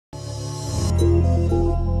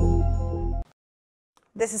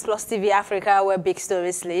This is Plus TV Africa, where big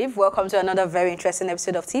stories live. Welcome to another very interesting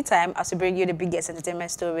episode of Tea Time, as we bring you the biggest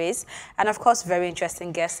entertainment stories and, of course, very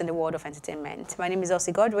interesting guests in the world of entertainment. My name is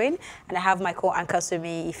Elsie Godwin, and I have my co-anchors with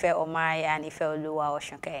me, Ife Omai and Ife Oluwa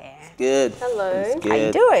Oshunke. Good. Hello. Good. How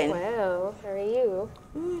you doing? Well, how are you?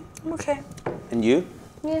 I'm okay. And you?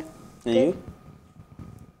 Yeah. And you?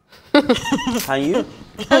 And you?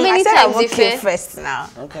 How many I said times I'm you okay feel? first now.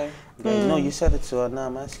 Okay. No, you said it to her. Now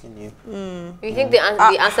I'm asking you. You think the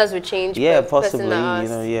answers would change? Yeah, per possibly. person that You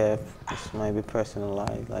know, asks? yeah. This might be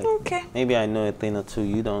personalized. Like, Okay. maybe I know a thing or two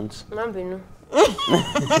you don't. Mambinu.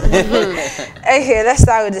 Okay, let's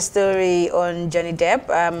start with the story on Johnny Depp.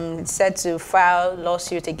 It's said to file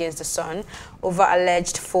lawsuit against the Sun over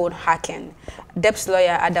alleged phone hacking. Depp's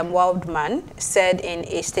lawyer, Adam Waldman, said in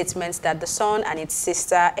a statement that the Sun and its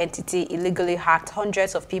sister entity illegally hacked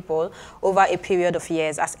hundreds of people over a period of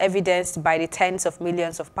years, as evidenced by the tens of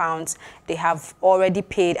millions of pounds they have already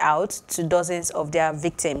paid out to dozens of their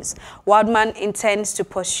victims. Waldman intends to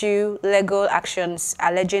pursue legal actions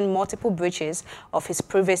alleging multiple breaches of his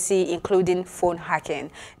privacy, including phone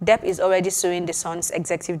hacking. Depp is already suing the Sun's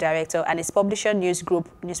executive director and his publisher News Group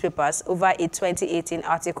newspapers over a 2018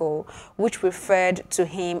 article which referred to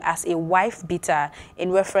him as a wife beater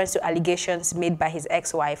in reference to allegations made by his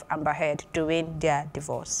ex-wife Amber Heard during their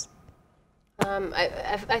divorce.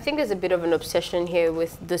 I think there's a bit of an obsession here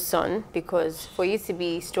with the Sun, because for you to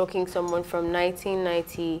be stalking someone from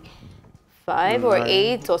 1995 or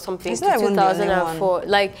 8 or something It's to not even the only 2004,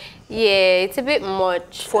 like, yeah, it's a bit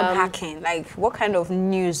much. Phone hacking, like what kind of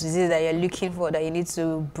news is it that you're looking for that you need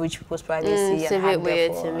to breach people's privacy? It's a bit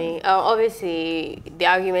weird to me. Obviously, the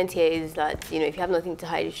argument here is that, you know, if you have nothing to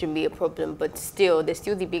hide, it shouldn't be a problem. But still, there's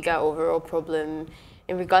still the bigger overall problem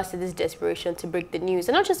in regards to this desperation to break the news.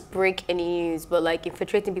 And not just break any news, but like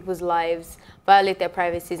infiltrating people's lives, violate their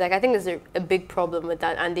privacies. Like, I think there's a big problem with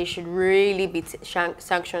that, and they should really be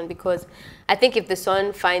sanctioned, because I think if the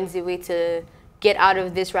Sun finds a way to get out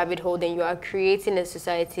of this rabbit hole, then you are creating a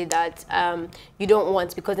society that you don't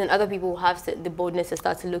want, because then other people will have the boldness to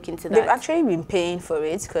start to look into that. They've actually been paying for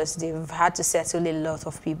it because they've had to settle a lot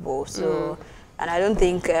of people. So, and I don't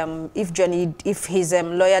think if his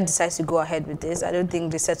lawyer decides to go ahead with this, I don't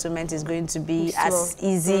think the settlement is going to be as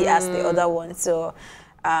easy as the other one. So,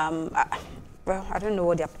 well, I don't know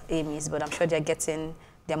what their aim is, but I'm sure they're getting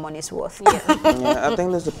their money's worth. Yeah. Yeah, I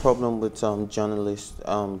think there's a problem with journalists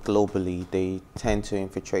globally. They tend to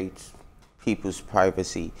infiltrate people's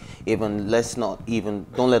privacy. Don't let us look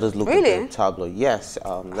at the tabloid. Yes,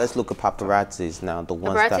 let's look at paparazzis now. The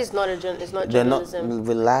ones Paparazzi is not it's not journalism. Not,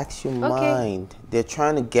 relax your mind. They're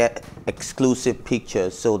trying to get exclusive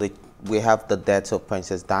pictures, so that we have the deaths of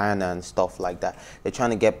Princess Diana and stuff like that. They're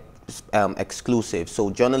trying to get exclusive. So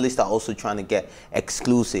journalists are also trying to get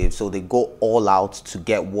exclusive, so they go all out to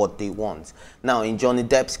get what they want. Now, in Johnny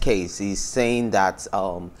Depp's case, he's saying that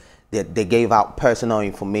they gave out personal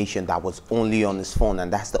information that was only on his phone,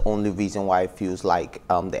 and that's the only reason why it feels like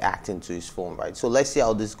they hacked into his phone, right? So let's see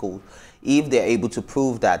how this goes. If they're able to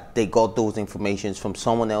prove that they got those informations from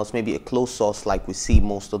someone else, maybe a close source like we see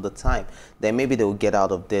most of the time, then maybe they will get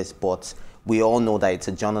out of this. But we all know that it's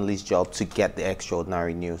a journalist's job to get the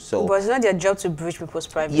extraordinary news. So, but it's not their job to breach people's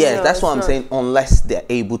privacy. yeah, No, that's what I'm not. saying, unless they're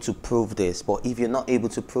able to prove this. But if you're not able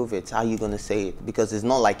to prove it, how are you going to say it? Because it's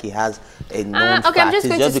not like he has a known fact. I'm just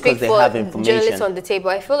going to speak for information. journalists on the table.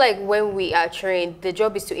 I feel like when we are trained, the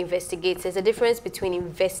job is to investigate. There's a difference between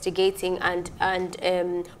investigating and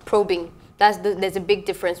probing. There's a big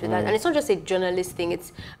difference with that. And it's not just a journalist thing,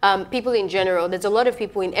 it's people in general. There's a lot of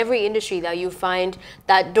people in every industry that you find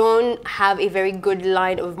that don't have a very good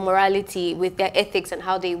line of morality with their ethics and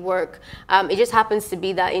how they work. It just happens to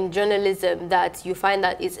be that in journalism that you find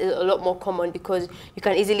that it's a lot more common, because you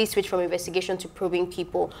can easily switch from investigation to probing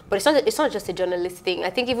people. But it's not just a journalist thing. I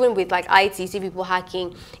think even with like IT, you see people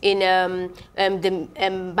hacking. In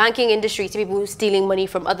the banking industry, you see people stealing money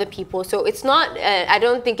from other people. So it's not, I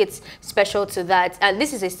don't think it's special to that. And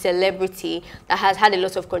this is a celebrity that has had a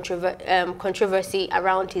lot of controversy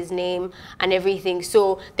around his name and everything.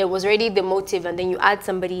 So there was already the motive, and then you add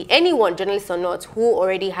somebody, anyone, journalist or not, who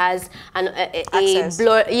already has access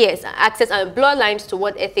and blur lines to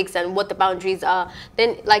what ethics and what the boundaries are.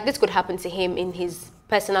 Then like this could happen to him in his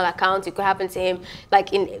personal accounts. It could happen to him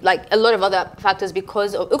like in like a lot of other factors,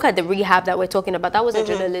 because of, look at the rehab that we're talking about. That wasn't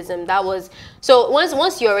journalism. That was, so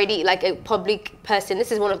once you're already like a public person,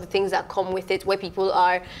 this is one of the things that come with it, where people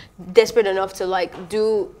are desperate enough to like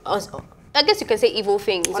do, I guess you can say, evil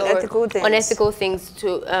things, unethical things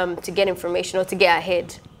to get information or to get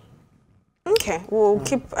ahead. Okay, we'll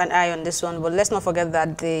keep an eye on this one, but let's not forget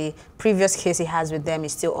that the previous case he has with them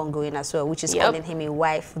is still ongoing as well, which is calling him a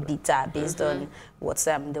wife beater based on what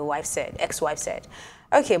the wife said, ex-wife said.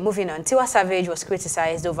 Okay, moving on. Tiwa Savage was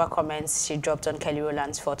criticized over comments she dropped on Kelly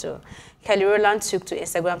Rowland's photo. Kelly Rowland took to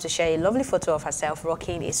Instagram to share a lovely photo of herself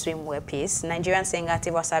rocking a swimwear piece. Nigerian singer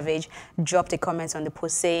Tiwa Savage dropped a comment on the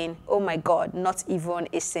post saying, "Oh my God, not even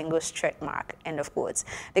a single stretch mark," end of quote.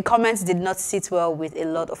 The comments did not sit well with a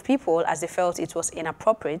lot of people as they felt it was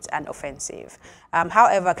inappropriate and offensive.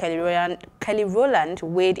 However, Kelly Rowland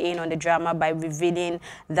weighed in on the drama by revealing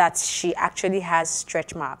that she actually has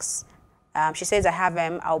stretch marks. She says, "I have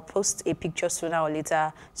them. I'll post a picture sooner or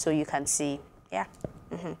later so you can see." Yeah.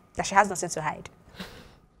 That she has nothing to hide.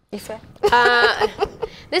 Ife?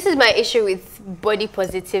 This is my issue with body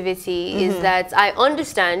positivity is that I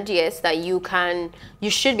understand, yes, that you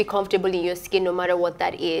should be comfortable in your skin no matter what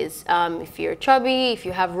that is. If you're chubby, if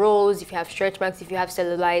you have rolls, if you have stretch marks, if you have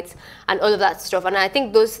cellulites, and all of that stuff. And I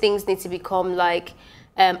think those things need to become like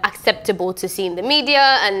acceptable to see in the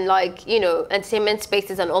media and like, you know, entertainment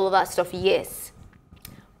spaces and all of that stuff, yes.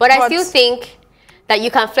 But I still think that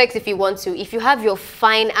you can flex if you want to. If you have your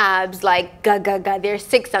fine abs, like they're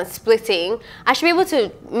 6 and splitting, I should be able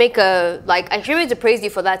to make I should be able to praise you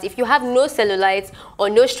for that. If you have no cellulites or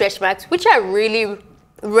no stretch marks, which are really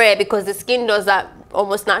rare because the skin does that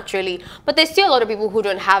almost naturally, but there's still a lot of people who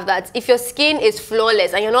don't have that. If your skin is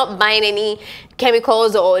flawless and you're not buying any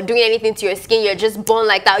chemicals or doing anything to your skin, you're just born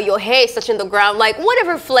like that, your hair is touching the ground, like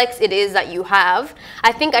whatever flex it is that you have,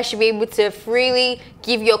 I think I should be able to freely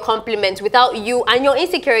give you a compliment without you and your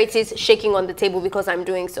insecurities shaking on the table because I'm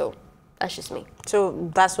doing so. That's just me.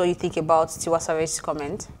 So that's what you think about Tiwa Savage's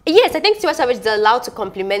comment? Yes, I think Tiwa Savage is allowed to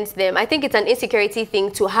compliment them. I think it's an insecurity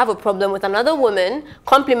thing to have a problem with another woman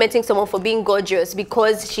complimenting someone for being gorgeous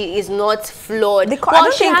because she is not flawed. I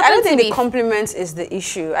don't think the compliment is the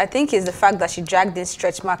issue. I think it's the fact that she dragged this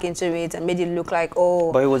stretch mark into it and made it look like,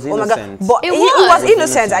 oh, but it was innocent. But it was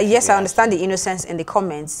innocent. Yes, I understand the innocence in the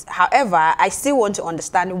comments. However, I still want to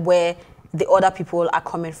understand where the other people are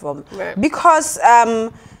coming from. Right. Because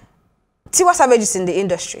Tiwa Savage is in the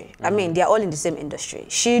industry. I mean, they're all in the same industry.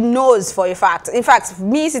 She knows for a fact. In fact,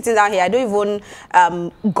 me sitting down here, I don't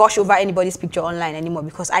even gush over anybody's picture online anymore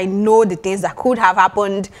because I know the things that could have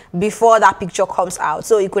happened before that picture comes out.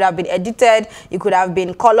 So it could have been edited, it could have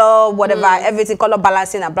been color, whatever, everything, color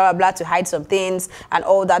balancing and blah, blah, blah to hide some things and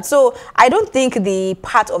all that. So I don't think the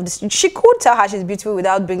part of this, she could tell her she's beautiful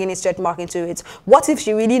without bringing a stretch mark into it. What if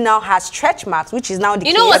she really now has stretch marks, which is now the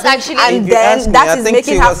case? You know what's actually... And then that is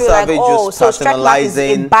making her feel like, oh, so stretch mark is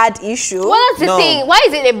a bad issue. Well, that's the thing. Why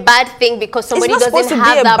is it a bad thing? Because somebody doesn't have that problem. It's not supposed to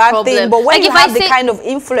be a bad thing, but when you have the kind of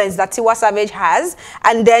influence that Tiwa Savage has,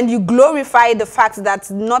 and then you glorify the fact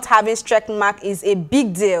that not having stretch mark is a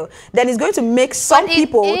big deal, then it's going to make some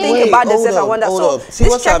people think about themselves and wonder, so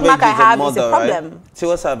this stretch mark I have is a problem.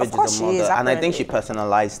 Tiwa Savage is a mother, and I think she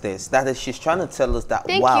personalized this. That is, she's trying to tell us that,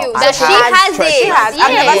 wow, that she has it. She has.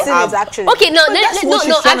 I've never seen it, actually. Okay, no,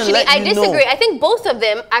 actually, I disagree. I think both of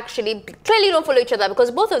them actually clearly don't follow each other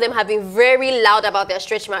because both of them have been very loud about their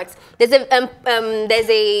stretch marks. There's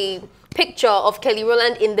a picture of Kelly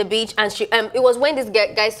Rowland in the beach, and she it was when this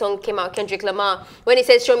guy's song came out, Kendrick Lamar, when he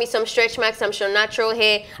says, "Show me some stretch marks, some natural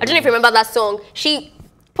hair." I don't know if you remember that song. She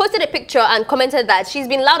posted a picture and commented that she's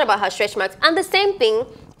been loud about her stretch marks, and the same thing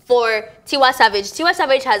for Tiwa Savage. Tiwa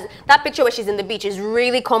Savage has that picture where she's in the beach is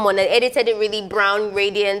really common. I edited it really brown,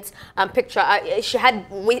 radiant picture. She had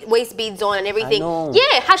waist beads on and everything.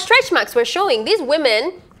 Yeah, her stretch marks were showing. These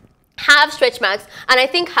women have stretch marks, and I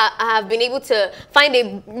think have been able to find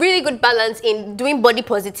a really good balance in doing body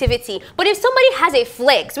positivity. But if somebody has a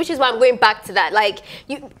flex, which is why I'm going back to that, like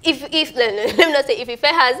if let me not say if Ife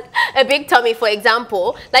has a big tummy, for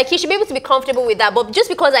example, like he should be able to be comfortable with that. But just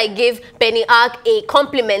because I give Benny Ark a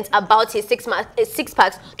compliment about his six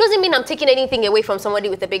packs doesn't mean I'm taking anything away from somebody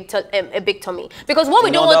with a big tummy. Because what we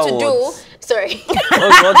don't want to do, sorry, it's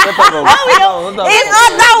not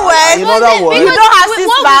that way. You don't have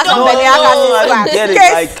 6 packs. I get it.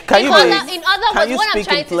 Like, in other words, what I'm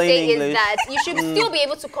trying to say is that you should still be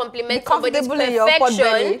able to compliment somebody's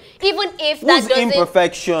perfection, even if that doesn't.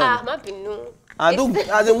 Imperfection?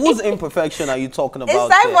 Whose imperfection are you talking about?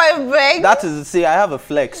 It's time for a break. That is to say, I have a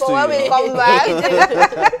flex too. When we come back,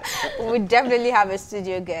 we definitely have a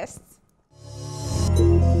studio guest.